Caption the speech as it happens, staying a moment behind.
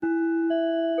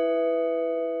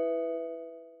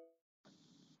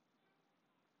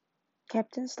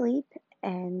Captain Sleep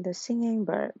and the Singing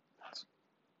Bird.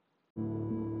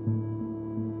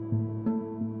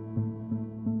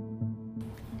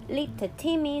 Little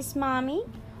Timmy's mommy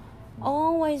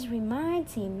always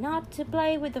reminds him not to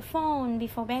play with the phone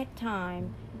before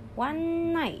bedtime.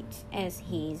 One night, as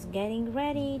he's getting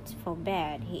ready for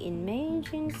bed, he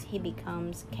imagines he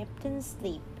becomes Captain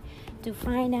Sleep to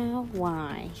find out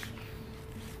why.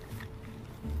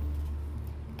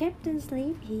 Captain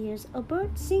Sleep hears a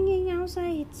bird singing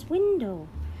outside its window,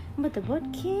 but the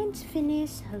bird can't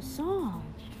finish her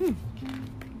song.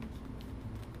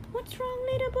 What's wrong,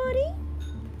 little birdie?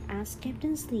 Asked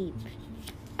Captain Sleep.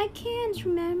 I can't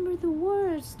remember the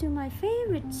words to my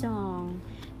favorite song.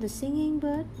 The singing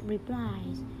bird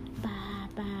replies. Ba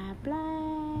ba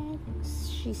black,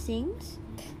 she sings.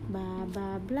 Ba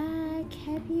ba black,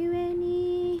 have you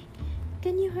any?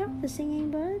 Can you help the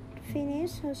singing bird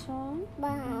finish her song?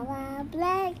 Ba ba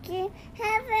black,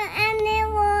 have you any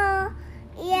more?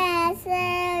 Yes,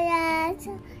 yes.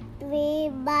 3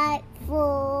 by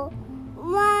 4.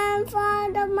 1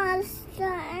 for the master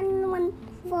and 1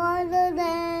 for the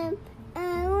dame,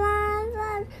 and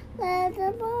 1 for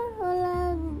the boy who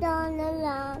lives on the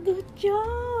land. Good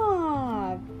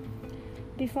job!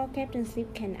 Before Captain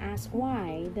Sleep can ask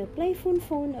why, the playful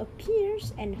phone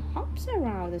appears and hops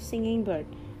around the singing bird.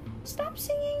 Stop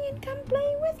singing and come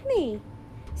play with me,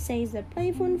 says the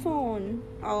playful phone.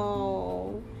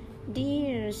 Oh,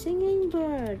 dear singing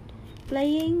bird,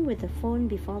 playing with the phone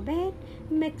before bed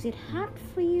makes it hard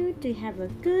for you to have a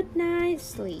good night's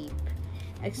sleep,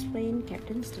 explained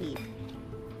Captain Sleep.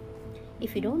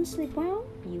 If you don't sleep well,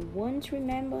 you won't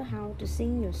remember how to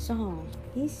sing your song,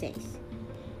 he says.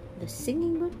 The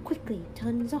singing bird quickly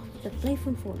turns off the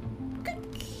playful phone.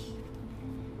 Click!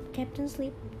 Captain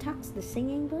Sleep tucks the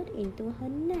singing bird into her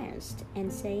nest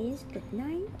and says good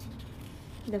night.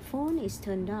 The phone is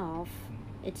turned off.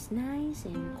 It's nice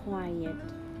and quiet.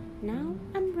 Now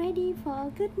I'm ready for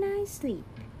a good night's sleep,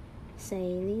 say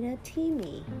little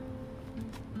Timmy.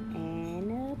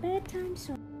 And a bedtime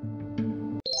song.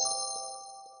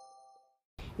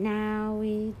 Now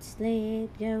it's late,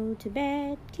 go to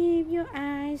bed, keep your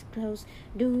eyes closed,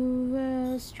 do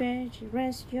a stretch,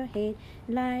 rest your head,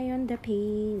 lie on the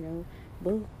pillow.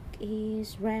 Book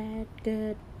is read,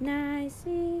 good night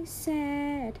is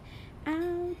said,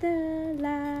 out the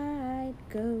light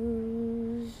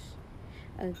goes.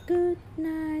 A good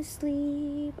night's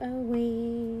sleep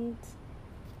awaits.